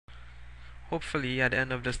Hopefully at the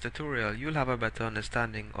end of this tutorial you'll have a better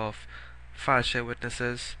understanding of file share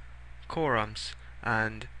witnesses, quorums,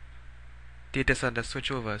 and data center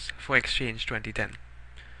switchovers for Exchange 2010.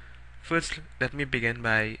 First, let me begin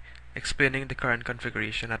by explaining the current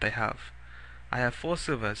configuration that I have. I have 4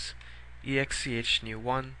 servers, EXCH new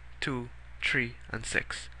 1, 2, 3, and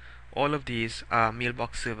 6. All of these are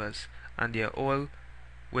mailbox servers, and they are all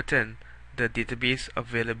within the database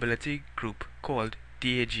availability group called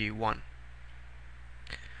DAG1.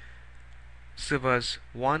 Servers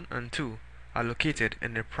 1 and 2 are located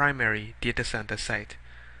in the primary data center site,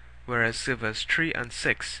 whereas servers 3 and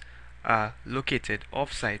 6 are located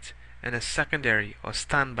off-site in a secondary or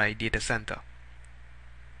standby data center.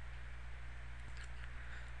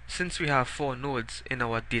 Since we have 4 nodes in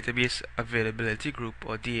our database availability group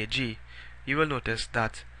or DAG, you will notice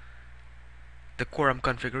that the quorum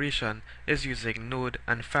configuration is using node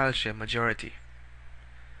and file share majority.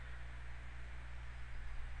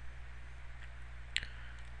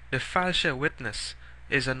 The file share witness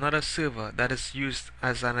is another server that is used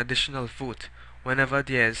as an additional vote whenever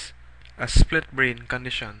there is a split brain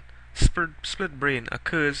condition. Split brain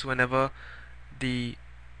occurs whenever the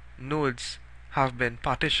nodes have been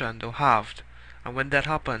partitioned or halved, and when that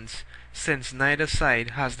happens, since neither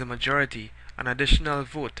side has the majority, an additional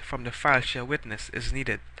vote from the file share witness is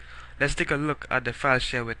needed. Let's take a look at the file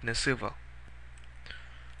share witness server.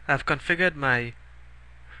 I've configured my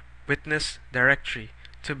witness directory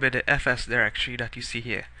to be the FS directory that you see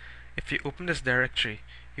here. If you open this directory,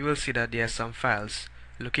 you will see that there are some files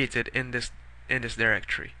located in this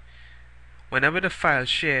directory. Whenever the file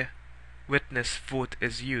share witness vote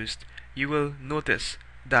is used, you will notice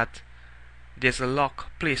that there's a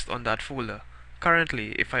lock placed on that folder.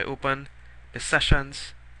 Currently, if I open the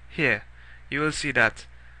sessions here, you will see that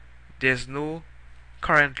there's no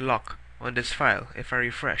current lock on this file if I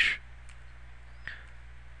refresh.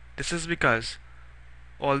 This is because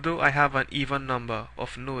although I have an even number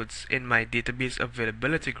of nodes in my database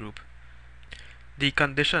availability group, the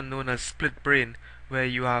condition known as split brain, where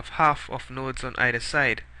you have half of nodes on either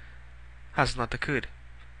side, has not occurred.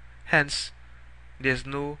 Hence, there's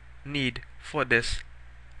no need for this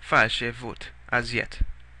file share vote as yet.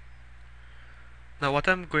 Now what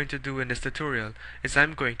I'm going to do in this tutorial is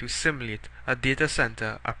I'm going to simulate a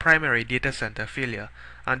primary data center failure,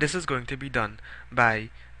 and this is going to be done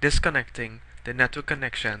by disconnecting the network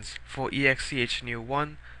connections for EXCH new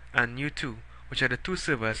 1 and new 2, which are the 2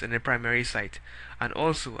 servers in the primary site, and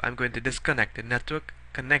also I'm going to disconnect the network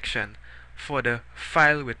connection for the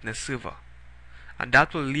file witness server, and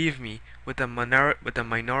that will leave me with a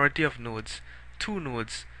minority of nodes, 2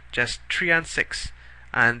 nodes, just 3 and 6,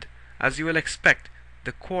 and as you will expect,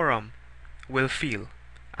 the quorum will fail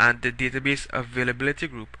and the database availability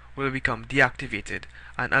group will become deactivated,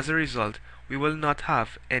 and as a result we will not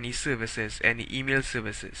have any services, any email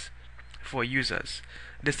services for users.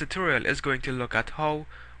 This tutorial is going to look at how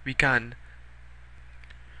we can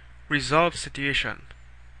resolve situation.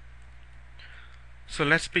 So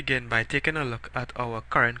let's begin by taking a look at our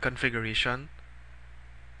current configuration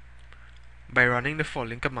by running the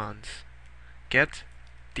following commands: get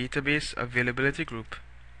database availability group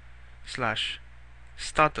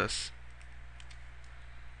 /status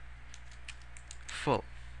full.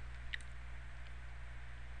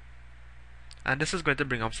 And this is going to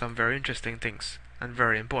bring up some very interesting things and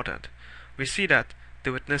very important. We see that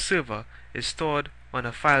the witness server is stored on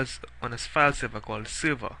a file server called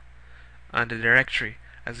server, and the directory,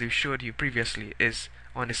 as we showed you previously, is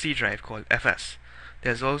on a C drive called FS.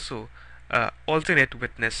 There's also alternate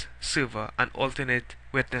witness server and alternate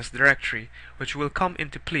witness directory, which will come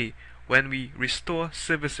into play when we restore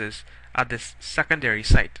services at this secondary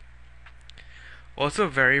site. Also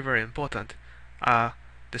very important are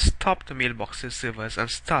the stopped mailboxes servers and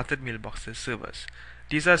started mailboxes servers.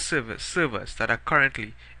 These are servers that are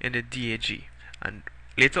currently in the DAG, and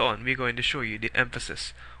later on we're going to show you the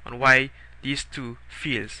emphasis on why these 2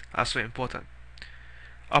 fields are so important.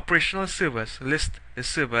 Operational servers list the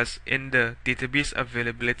servers in the database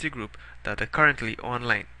availability group that are currently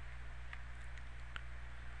online.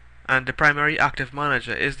 And the primary active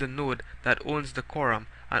manager is the node that owns the quorum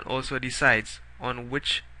and also decides on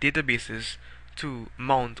which databases to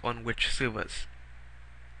mount on which servers.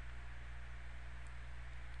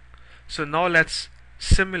 So now let's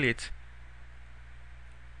simulate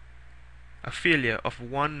a failure of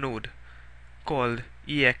one node called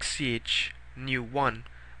EXCH new 1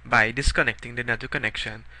 by disconnecting the network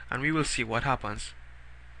connection, and we will see what happens.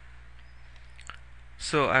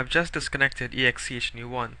 So I've just disconnected EXCH new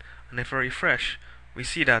 1, and if I refresh, we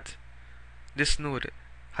see that this node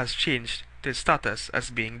has changed its status as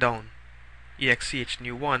being down. exch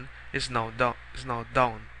new 1 is now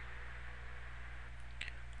down.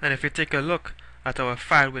 And if we take a look at our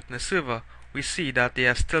file witness server, we see that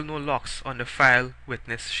there are still no locks on the file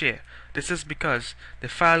witness share. This is because the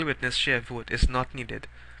file witness share vote is not needed,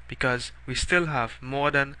 because we still have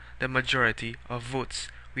more than the majority of votes.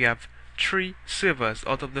 We have 3 servers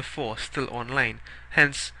out of the 4 still online,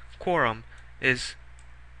 hence quorum is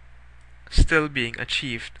still being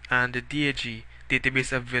achieved and the DAG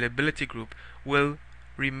database availability group will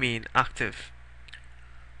remain active.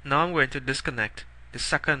 Now I'm going to disconnect the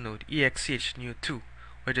second node exch new 2,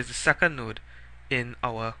 which is the second node in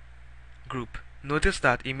our group. Notice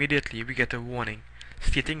that immediately we get a warning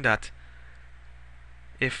stating that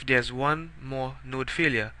if there's one more node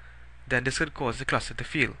failure, then this could cause the cluster to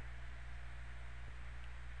fail.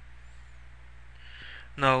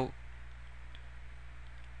 Now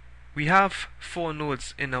we have 4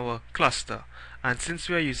 nodes in our cluster, and since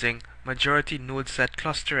we are using majority node set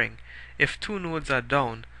clustering, if 2 nodes are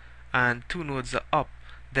down and 2 nodes are up,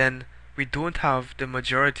 then we don't have the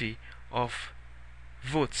majority of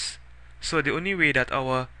votes. So the only way that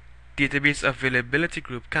our database availability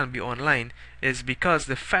group can be online is because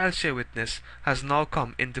the file share witness has now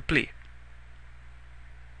come into play.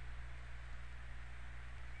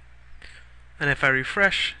 And if I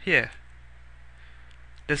refresh here,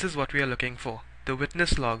 this is what we are looking for, the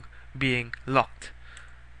witness log being locked.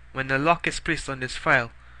 When the lock is placed on this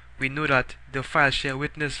file, we know that the file share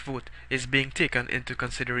witness vote is being taken into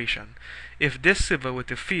consideration. If this server were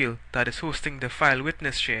to fail that is hosting the file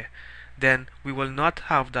witness share, then we will not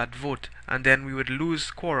have that vote, and then we would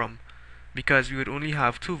lose quorum because we would only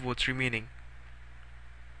have 2 votes remaining,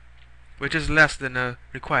 which is less than a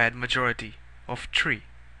required majority of 3.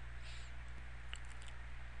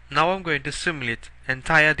 Now I'm going to simulate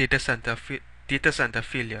entire data center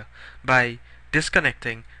failure by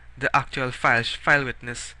disconnecting the actual file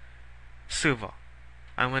witness server,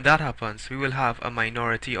 and when that happens we will have a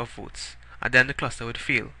minority of votes and then the cluster would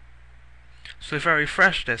fail. So if I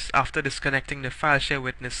refresh this after disconnecting the file share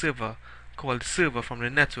witness server called server from the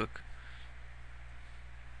network,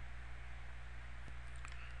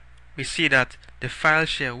 we see that the file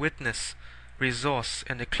share witness resource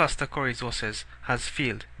in the cluster core resources has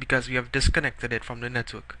failed because we have disconnected it from the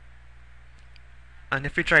network. And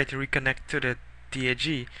if we try to reconnect to the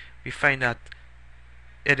DAG, we find that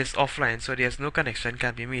it is offline, so there's no connection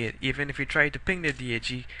can be made. Even if we try to ping the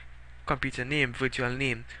DAG computer name, virtual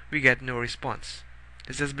name, we get no response.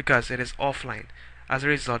 This is because it is offline as a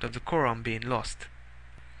result of the quorum being lost.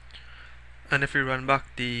 And if we run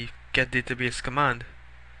back the get database command,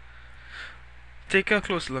 take a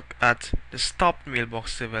close look at the stopped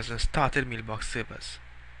mailbox servers and started mailbox servers.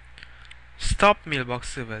 Stopped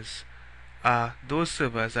mailbox servers are those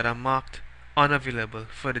servers that are marked unavailable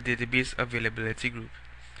for the database availability group,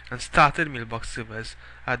 and started mailbox servers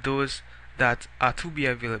are those that are to be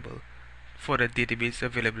available for the database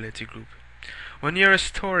availability group. When you're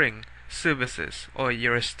restoring services or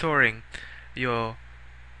you're restoring your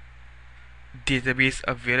database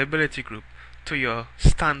availability group to your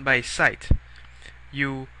standby site,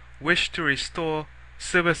 you wish to restore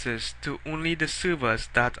services to only the servers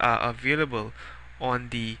that are available on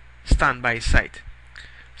the standby site.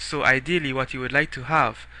 So ideally what you would like to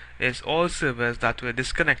have is all servers that were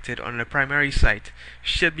disconnected on the primary site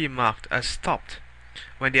should be marked as stopped.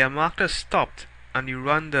 When they are marked as stopped and you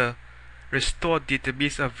run the restore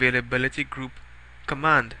database availability group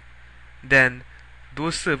command, then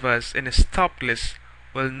those servers in a stopped list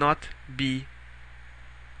will not be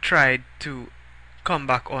tried to come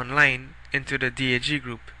back online into the DAG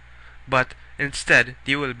group, but instead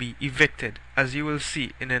they will be evicted, as you will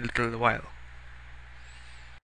see in a little while.